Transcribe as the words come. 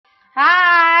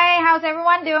Hi, how's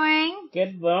everyone doing?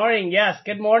 Good morning. Yes,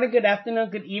 good morning, good afternoon,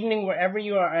 good evening, wherever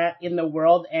you are at in the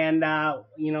world. And,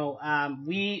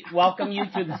 we welcome you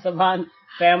to the Savant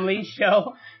Family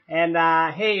Show. And,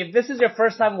 hey, if this is your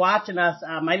first time watching us,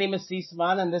 my name is C.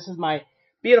 Savant, and this is my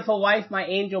beautiful wife, my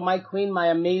angel, my queen, my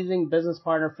amazing business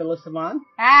partner, Phyllis Savant.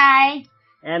 Hi.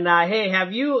 And, hey,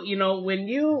 have you,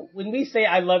 when we say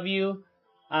I love you,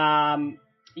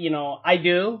 I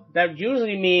do, that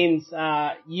usually means,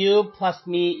 you plus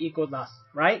me equals us,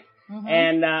 right? Mm-hmm.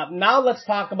 And, now let's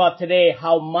talk about today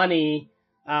how money,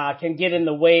 can get in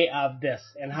the way of this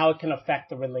and how it can affect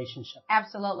the relationship.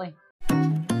 Absolutely.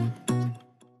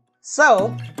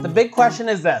 So, the big question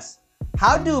is this.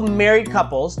 How do married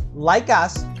couples like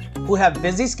us who have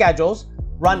busy schedules,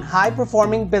 run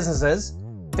high-performing businesses,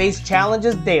 face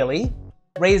challenges daily,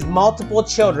 raise multiple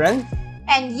children,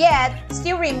 and yet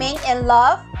still remain in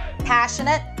love,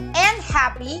 passionate, and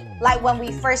happy like when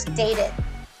we first dated?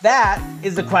 That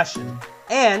is the question,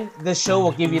 and this show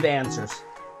will give you the answers.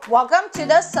 Welcome to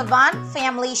the Savant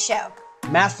Family Show.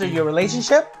 Master your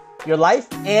relationship, your life,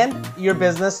 and your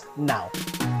business now.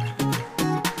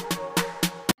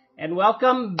 And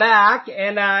welcome back.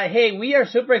 And hey, we are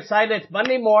super excited. It's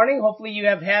Monday morning. Hopefully you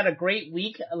have had a great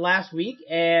week last week,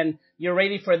 and you're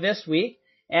ready for this week.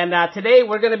 And today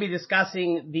we're going to be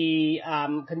discussing the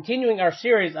continuing our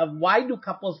series of why do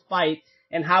couples fight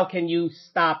and how can you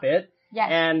stop it. Yes.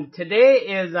 And today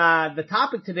is the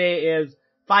topic today is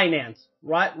finance,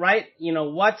 right? You know,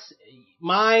 what's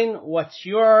mine, what's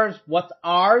yours, what's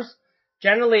ours.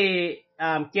 Generally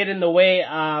get in the way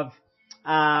of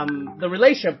the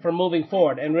relationship from moving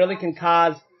forward, and really can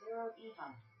cause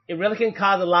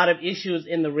a lot of issues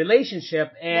in the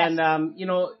relationship. And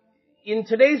yes. In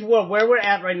today's world where we're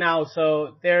at right now,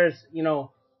 so there's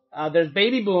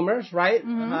baby boomers, right?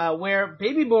 Mm-hmm. Where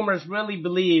baby boomers really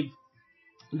believe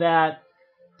that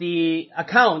the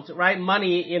account, right,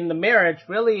 money in the marriage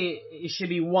really it should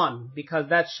be one, because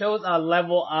that shows a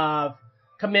level of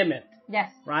commitment.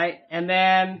 Yes. Right? And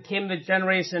then came the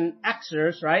Generation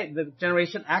Xers, right? The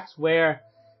Generation X, where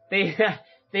they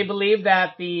believe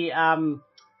that the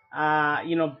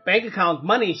bank account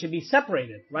money should be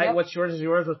separated, right? Yep. What's yours is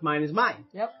yours, what's mine is mine.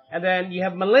 Yep. And then you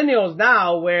have millennials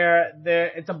now where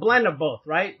it's a blend of both,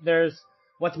 right? There's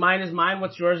what's mine is mine,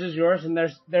 what's yours is yours, and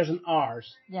there's an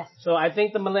ours. Yes. So I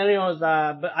think the millennials,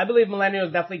 but I believe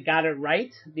millennials definitely got it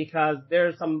right, because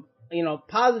there's some,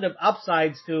 positive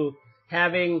upsides to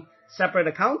having separate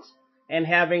accounts and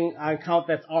having an account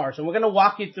that's ours. And we're going to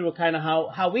walk you through kind of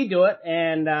how we do it,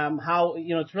 and how,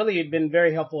 it's really been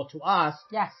very helpful to us.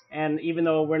 Yes. And even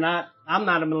though I'm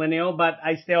not a millennial, but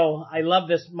I love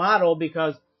this model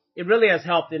because it really has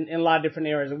helped in a lot of different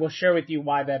areas. And we'll share with you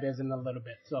why that is in a little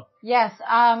bit. So. Yes.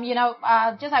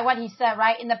 Just like what he said,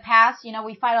 right? In the past,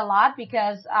 we fight a lot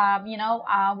because,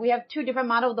 we have two different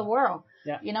models of the world.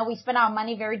 Yeah. We spend our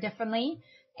money very differently.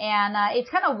 And it's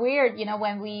kind of weird,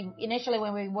 when we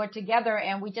were together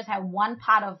and we just had one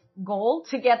pot of gold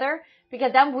together,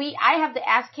 because then I have to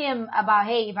ask him about,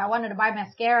 hey, if I wanted to buy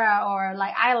mascara or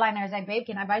like eyeliner, I was like, babe,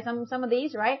 can I buy some of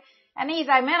these, right? And he's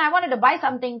like, man, I wanted to buy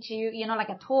something to, like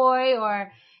a toy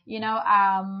or,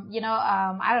 I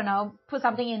don't know, put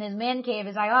something in his man cave.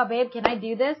 It's like, oh, babe, can I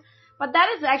do this? But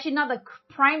that is actually not the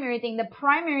primary thing. The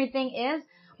primary thing is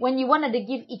when you wanted to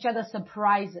give each other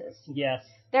surprises. Yes.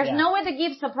 There's no way to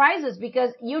give surprises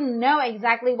because you know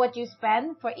exactly what you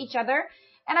spend for each other.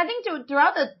 And I think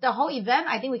throughout the whole event,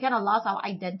 I think we kind of lost our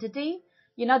identity.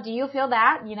 Do you feel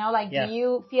that? Yes. Do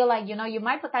you feel like, you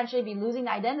might potentially be losing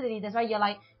the identity? That's why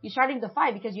you're starting to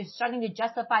fight, because you're starting to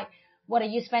justify, what are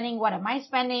you spending? What am I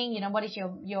spending? What is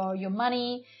your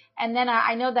money? And then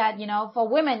I know that, for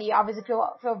women, you obviously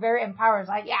feel very empowered. It's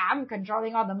like, yeah, I'm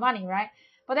controlling all the money, right?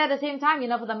 But at the same time,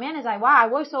 for the man, it's like, wow, I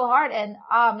work so hard, and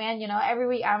oh man, every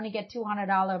week I only get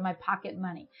 $200 of my pocket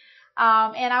money.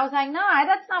 And I was like, no,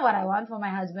 that's not what I want for my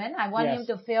husband. I want him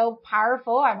to feel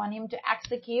powerful. I want him to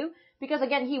execute, because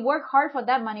again, he worked hard for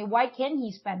that money. Why can't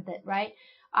he spend it, right?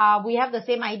 We have the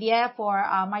same idea for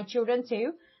my children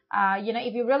too.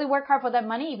 If you really work hard for that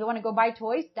money, if you want to go buy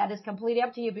toys, that is completely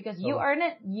up to you, because you earn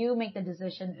it. You make the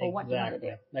decision for what you want to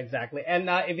do. Exactly. And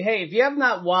if you have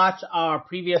not watched our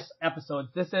previous episodes,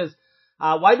 this is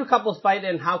why do couples fight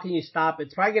and how can you stop?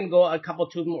 It's probably going to go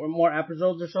two more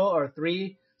episodes or so, or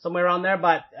 3, somewhere around there.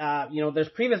 But there's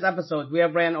previous episodes. We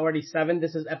have ran already 7.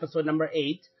 This is episode number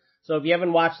 8. So if you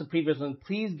haven't watched the previous one,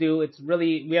 please do.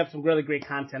 We have some really great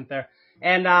content there.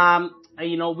 And,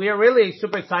 we're really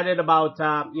super excited about,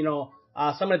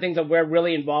 some of the things that we're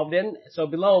really involved in. So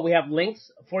below we have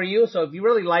links for you. So if you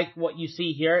really like what you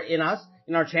see here in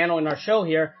our channel, in our show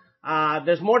here,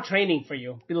 there's more training for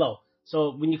you below.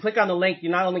 So when you click on the link,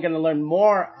 you're not only going to learn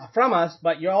more from us,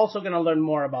 but you're also going to learn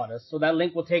more about us. So that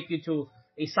link will take you to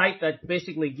a site that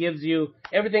basically gives you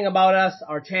everything about us,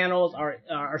 our channels,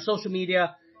 our social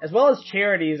media, as well as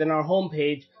charities in our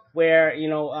homepage, where,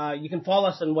 you can follow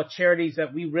us on what charities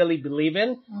that we really believe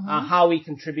in, how we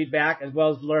contribute back, as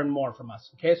well as learn more from us.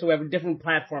 Okay, so we have different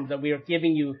platforms that we are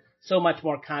giving you so much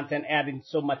more content, adding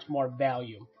so much more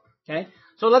value. Okay,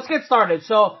 so let's get started.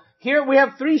 So here we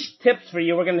have 3 tips for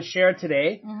you we're going to share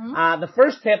today. The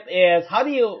first tip is how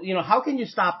can you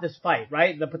stop this fight,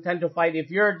 right? The potential fight.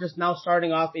 If you're just now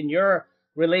starting off in your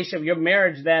relationship, your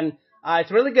marriage, then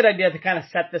it's a really good idea to kind of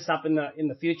set this up in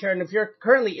the future. And if you're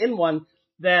currently in one,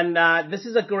 then this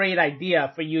is a great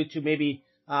idea for you to maybe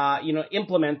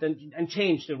implement and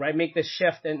change to, right? Make this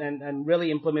shift and really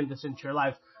implement this into your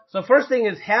life. So first thing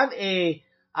is have a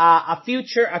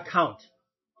future account,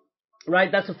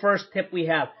 right? That's the first tip we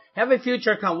have. Have a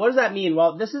future account. What does that mean?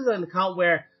 Well, this is an account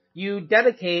where you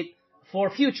dedicate for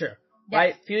future,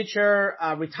 right? Future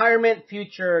retirement,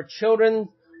 future children,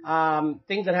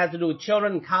 things that have to do with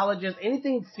children, colleges,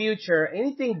 anything future,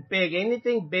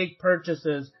 anything big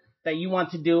purchases that you want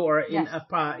to do, or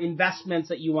investments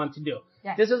that you want to do.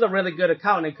 This is a really good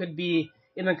account. It could be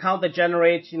an account that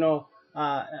generates,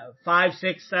 5,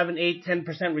 6, 7, 8,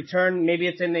 10% return. Maybe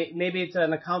it's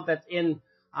an account that's in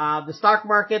the stock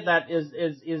market that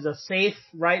is a safe,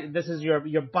 right? This is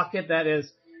your bucket that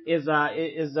is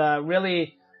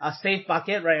really a safe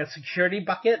bucket, right? A security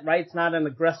bucket, right? It's not an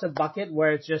aggressive bucket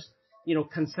where it's just,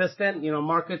 consistent.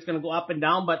 Market's going to go up and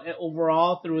down, but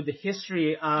overall through the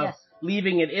history of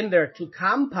leaving it in there to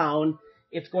compound,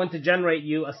 it's going to generate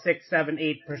you a 6, 7,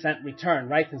 8% return,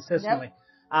 right? Consistently.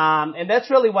 And that's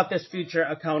really what this future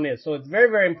account is. So it's very,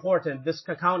 very important. This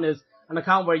account is an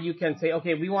account where you can say,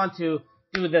 okay, we want to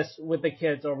do this with the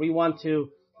kids, or we want to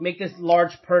make this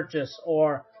large purchase,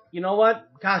 or you know what?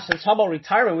 Gosh, let's talk about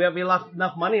retirement. We have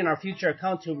enough money in our future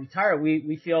account to retire.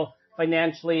 We feel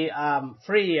financially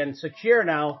free and secure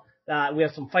now. We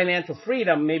have some financial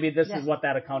freedom. Maybe this is what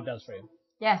that account does for you.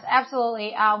 Yes,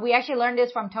 absolutely. We actually learned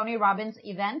this from Tony Robbins'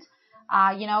 event.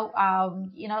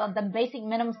 The basic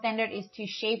minimum standard is to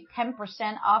shave 10%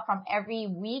 off from every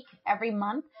week, every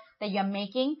month that you're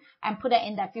making, and put it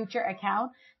in that future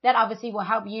account. That obviously will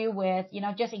help you with,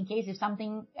 just in case if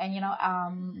something,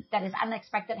 that is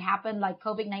unexpected happened, like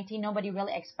COVID-19, nobody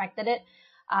really expected it.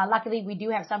 Luckily we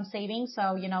do have some savings.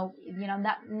 So,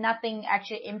 nothing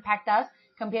actually impact us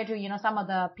compared to, some of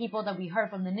the people that we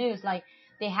heard from the news, like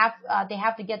they have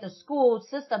to get the school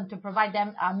system to provide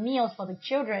them meals for the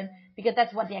children, because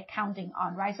that's what they're counting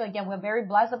on, right? So again, we're very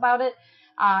blessed about it.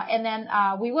 And then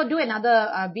we will do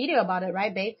another video about it,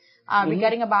 right, babe?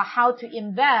 Regarding about how to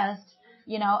invest,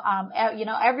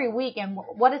 every week, and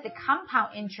what is the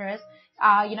compound interest,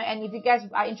 and if you guys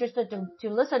are interested to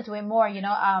listen to it more,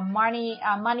 Money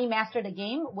Master the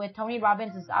Game with Tony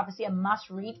Robbins is obviously a must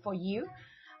read for you.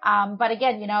 But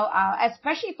again,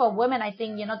 especially for women, I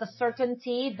think, the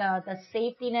certainty, the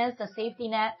safety net,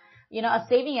 a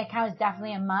saving account is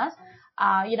definitely a must.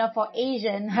 For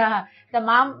Asian, the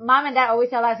mom and dad always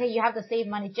tell us, hey, you have to save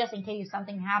money just in case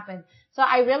something happens. So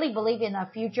I really believe in a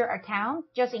future account,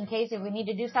 just in case if we need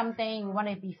to do something, we want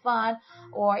it to be fun,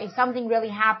 or if something really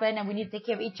happened and we need to take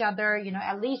care of each other,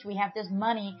 at least we have this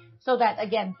money. So that,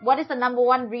 again, what is the number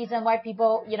one reason why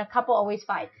people, couple always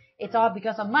fight? It's all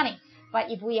because of money.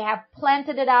 But if we have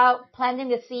planted it out, planting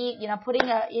the seed, putting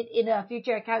it in a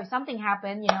future account, if something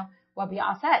happened, we'll be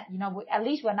all set. At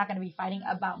least we're not going to be fighting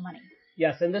about money.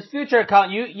 Yes, and this future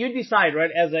account, you decide,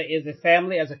 right, as a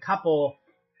family, as a couple,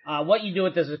 what you do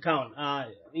with this account.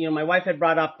 My wife had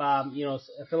brought up,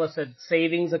 Phyllis said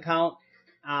savings account,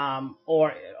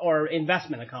 or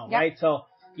investment account, right? So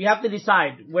you have to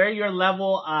decide where your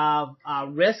level of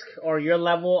risk, or your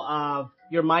level of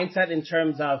your mindset in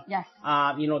terms of,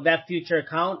 that future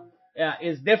account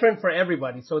is different for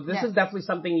everybody. So this is definitely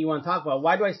something you want to talk about.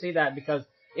 Why do I say that? Because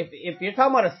if you're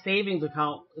talking about a savings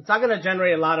account, it's not going to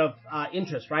generate a lot of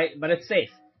interest, right? But it's safe,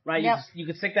 right? You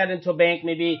could stick that into a bank,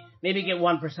 maybe get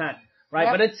 1%, right?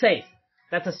 But it's safe.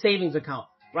 That's a savings account,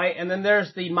 right? And then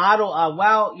there's the model of,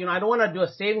 I don't want to do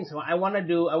a savings account. I want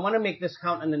to make this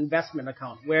account an investment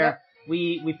account where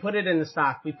we put it in the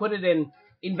stock, we put it in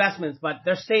investments, but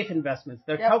they're safe investments.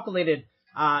 They're calculated,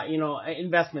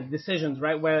 investment decisions,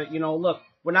 right? Where, look,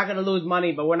 we're not going to lose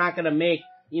money, but we're not going to make,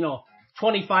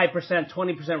 25%,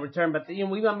 20% return, but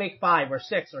we might make 5 or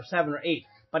 6 or 7 or 8,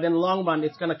 but in the long run,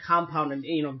 it's going to compound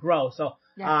and, grow. So,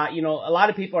 a lot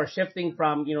of people are shifting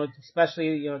from,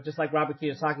 especially, just like Robert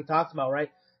Kiyosaki talks about, right?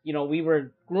 We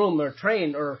were groomed or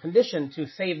trained or conditioned to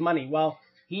save money. Well,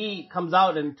 he comes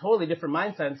out in totally different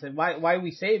mindset and says, why are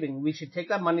we saving? We should take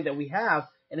that money that we have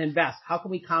and invest. How can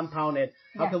we compound it?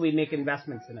 How can we make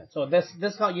investments in it? So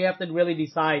this how you have to really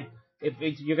decide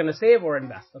if you're going to save or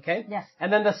invest. Okay. Yes.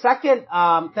 And then the second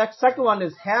one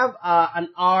is have an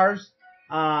R's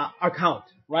account,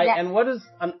 right? Yes. And what is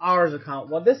an R's account?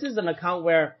 Well, this is an account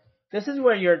where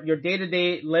your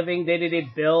day-to-day living, day-to-day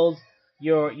bills,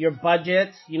 your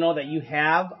budgets, that you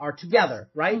have are together,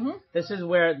 right? Mm-hmm. This is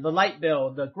where the light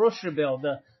bill, the grocery bill,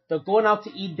 the going out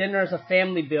to eat dinner as a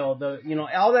family bill,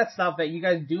 all that stuff that you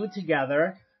guys do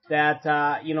together that,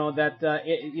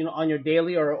 on your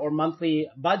daily or monthly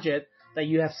budget that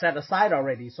you have set aside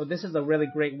already. So this is a really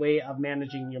great way of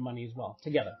managing your money as well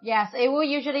together. Yes, it will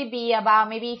usually be about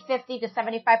maybe 50 to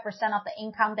 75% of the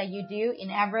income that you do in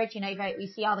average. If we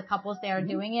see all the couples they are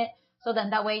doing it. So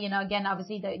then that way, again,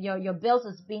 obviously your bills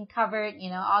is being covered,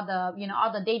 all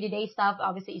the day-to-day stuff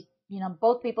obviously is,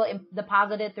 both people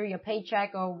deposited through your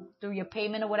paycheck or through your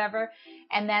payment or whatever.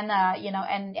 And then,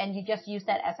 and you just use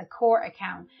that as a core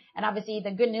account. And obviously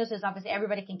the good news is obviously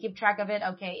everybody can keep track of it.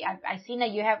 Okay. I've seen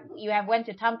that you have went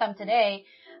to TomTom today.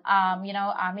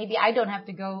 Maybe I don't have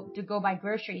to go buy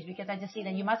groceries because I just see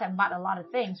that you must have bought a lot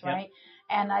of things, right? Yep.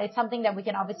 And it's something that we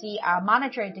can obviously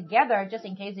monitor it together just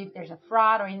in case if there's a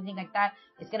fraud or anything like that.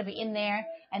 It's going to be in there.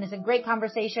 And it's a great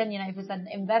conversation. If it's an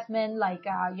investment, like,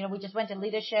 we just went to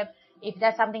leadership. If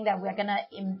that's something that we're going to,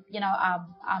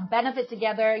 benefit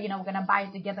together, we're going to buy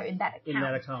it together in that account. In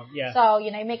that account, yeah. So,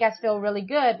 it makes us feel really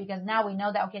good because now we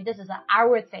know that, okay, this is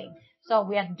our thing. So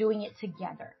we are doing it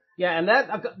together. Yeah, and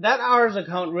that R's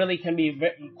account really can be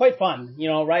quite fun,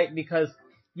 right? Because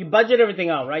you budget everything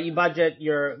out, right? You budget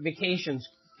your vacations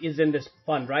is in this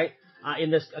fund, right?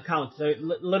 In this account. So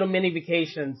little mini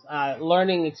vacations,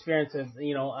 learning experiences,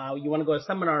 you want to go to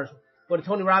seminars, go to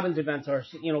Tony Robbins events or,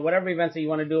 whatever events that you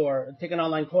want to do or take an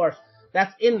online course.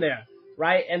 That's in there,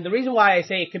 right? And the reason why I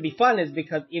say it could be fun is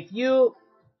because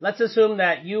let's assume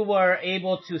that you were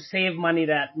able to save money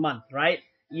that month, right?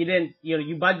 You didn't,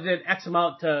 you budgeted X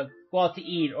amount to go out to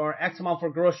eat or X amount for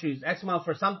groceries, X amount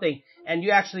for something, and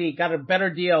you actually got a better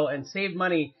deal and saved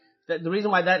money. The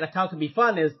reason why that account can be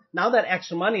fun is now that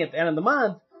extra money at the end of the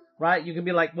month, right? You can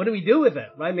be like, what do we do with it,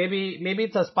 right? Maybe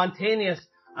it's a spontaneous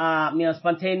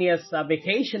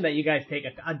vacation that you guys take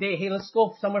a day. Hey, let's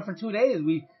go somewhere for 2 days.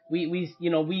 We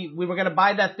were going to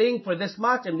buy that thing for this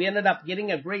much and we ended up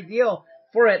getting a great deal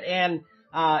for it. And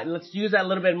let's use that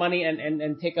little bit of money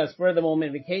and take a spur of the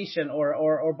moment vacation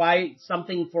or buy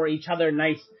something for each other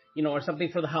nice, or something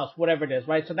for the house, whatever it is,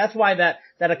 right? So that's why that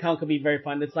account could be very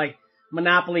fun. It's like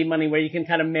Monopoly money where you can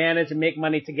kind of manage and make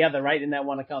money together, right, in that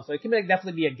one account. So it can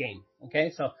definitely be a game.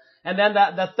 Okay. So, and then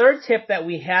the third tip that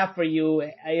we have for you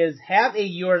is have a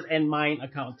yours and mine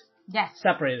account. Yes.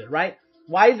 Separated, right?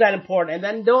 Why is that important? And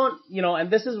then don't, and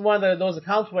this is one of those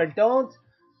accounts where don't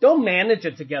manage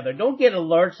it together. Don't get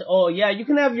alerts. Oh, yeah, you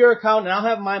can have your account and I'll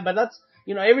have mine, but that's,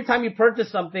 every time you purchase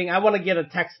something, I want to get a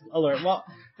text alert. Well,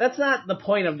 that's not the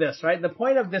point of this, right? The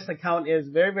point of this account is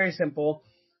very, very simple.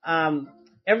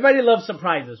 Everybody loves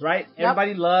surprises, right? Yep.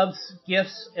 Everybody loves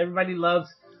gifts. Everybody loves,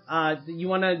 you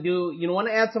want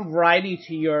to add some variety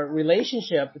to your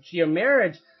relationship, to your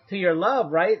marriage, to your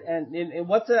love, right? And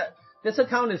this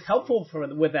account is helpful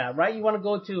with that, right? You want to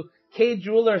go to K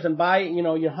Jewelers and buy,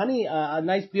 your honey a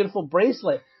nice beautiful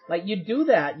bracelet. Like you do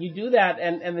that,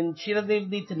 and then she doesn't even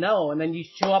need to know, and then you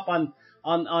show up on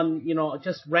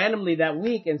just randomly that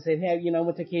week and say, hey, I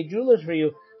went to K Jewelers for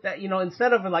you. That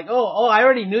instead of like, oh, I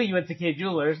already knew you went to K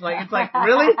Jewelers. Like it's like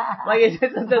really, like it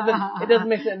doesn't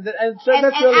make sense. And so and,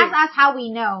 that's and really, ask us how we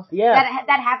know. Yeah,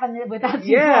 that happened with us.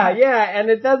 Yeah,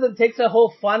 and it takes a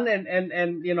whole fun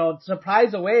and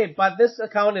surprise away. But this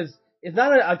account is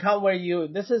not an account where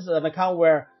this is an account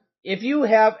where if you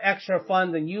have extra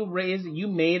funds and you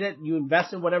made it, you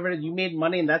invested whatever it is, you made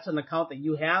money, and that's an account that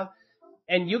you have,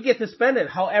 and you get to spend it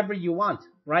however you want,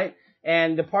 right?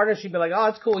 And the partner should be like, oh,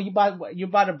 it's cool. You bought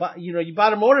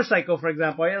a motorcycle, for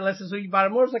example. Yeah, let's assume you bought a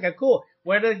motorcycle. Cool.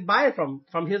 Where did you buy it from?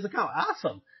 From his account.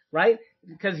 Awesome. Right?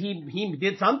 Because he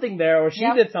did something there or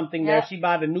she did something there. She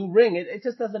bought a new ring. It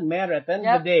just doesn't matter. At the end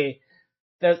of the day,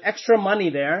 there's extra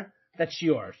money there that's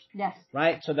yours. Yes.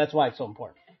 Right? So that's why it's so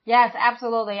important. Yes,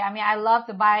 absolutely. I mean, I love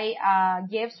to buy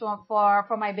gifts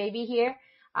for my baby here.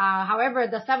 However,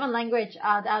 the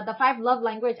 5 love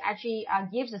language actually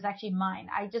gifts is actually mine.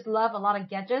 I just love a lot of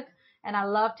gadgets, and I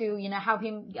love to help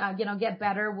him get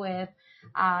better with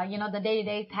the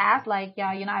day-to-day tasks. Like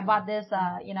I bought this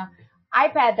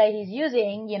iPad that he's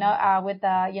using with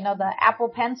the Apple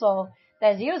Pencil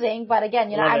that's using. But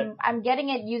again, Love I'm getting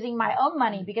it using my own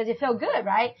money because it feels good,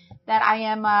 right? That I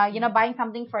am, buying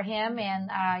something for him and,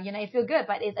 it feels good.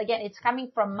 But it's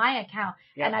coming from my account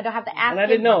and I don't have to ask him. And I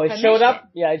didn't know. It showed up.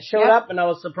 Yeah, it showed up and I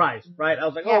was surprised, right? I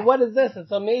was like, oh, what is this?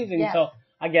 It's amazing. Yes. So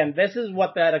again, this is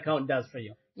what that account does for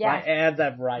you. Yes. Right? It adds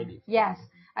that variety. Yes.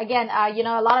 Again,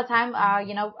 a lot of time,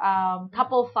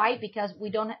 couple fight because we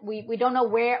don't know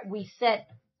where we sit,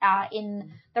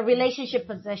 in the relationship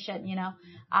position,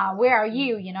 where are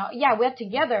you, yeah, we're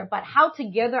together, but how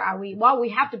together are we? Well, we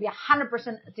have to be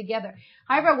 100% together.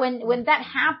 However, when that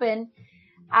happened,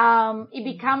 it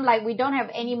become like we don't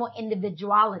have any more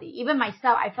individuality. Even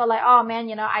myself, I felt like, oh man,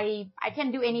 I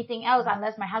can't do anything else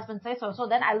unless my husband says so. So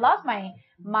then I lost my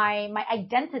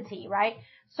identity, right?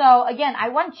 So again, I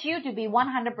want you to be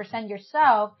 100%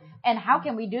 yourself. And how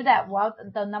can we do that? Well,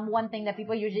 the number one thing that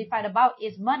people usually fight about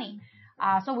is money.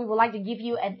 So we would like to give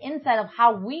you an insight of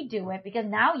how we do it because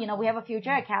now, we have a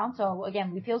future account. So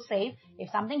again, we feel safe. If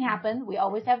something happens, we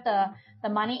always have the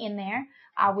money in there.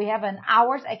 We have an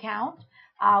hours account,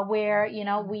 where,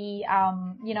 we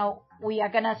are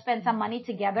going to spend some money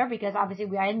together because obviously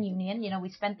we are in union, we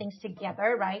spend things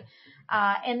together, right?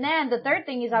 And then the third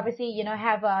thing is obviously,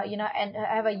 have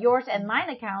a yours and mine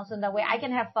account so that way I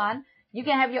can have fun. You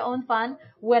can have your own fun.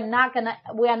 We are not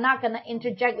gonna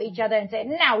interject with each other and say,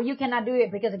 no, you cannot do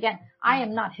it because again, I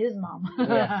am not his mom.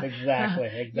 Yes,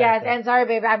 exactly. Yes, and sorry,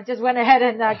 baby, I just went ahead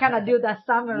and kind of do the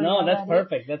summary. No, that's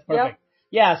perfect. That's perfect. Yep.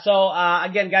 Yeah. So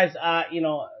again, guys,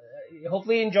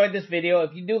 hopefully you enjoyed this video.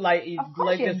 If you do like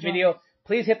this video,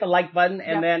 please hit the like button,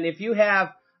 and then if you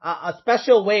have a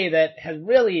special way that has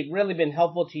really, really been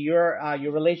helpful to your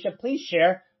relationship, please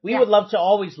share. We would love to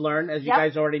always learn, as you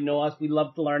guys already know us. We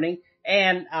love learning.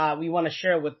 And we want to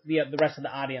share with the rest of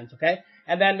the audience, okay?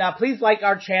 And then please like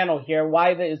our channel here.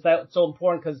 Why is that so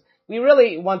important? Because we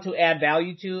really want to add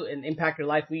value to and impact your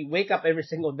life. We wake up every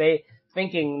single day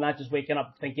thinking, not just waking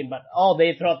up thinking, but all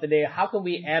day throughout the day. How can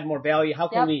we add more value? How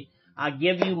can we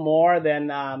give you more than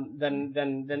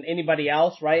anybody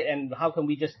else, right? And how can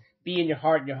we just be in your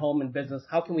heart, your home, and business?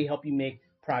 How can we help you make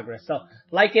progress? So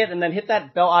like it and then hit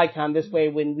that bell icon. This way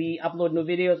when we upload new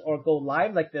videos or go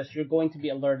live like this, you're going to be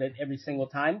alerted every single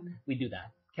time we do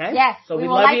that. Okay? Yes. So we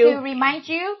would love like you. to remind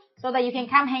you so that you can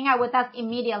come hang out with us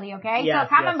immediately, okay? Yes,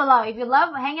 so comment below. If you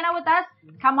love hanging out with us,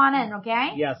 come on in,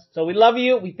 okay? Yes. So we love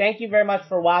you. We thank you very much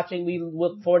for watching. We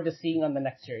look forward to seeing you on the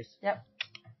next series. Yep.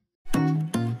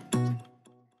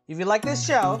 If you like this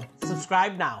show,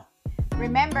 subscribe now.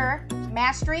 Remember,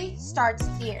 mastery starts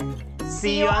here.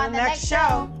 See you on the next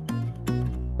show.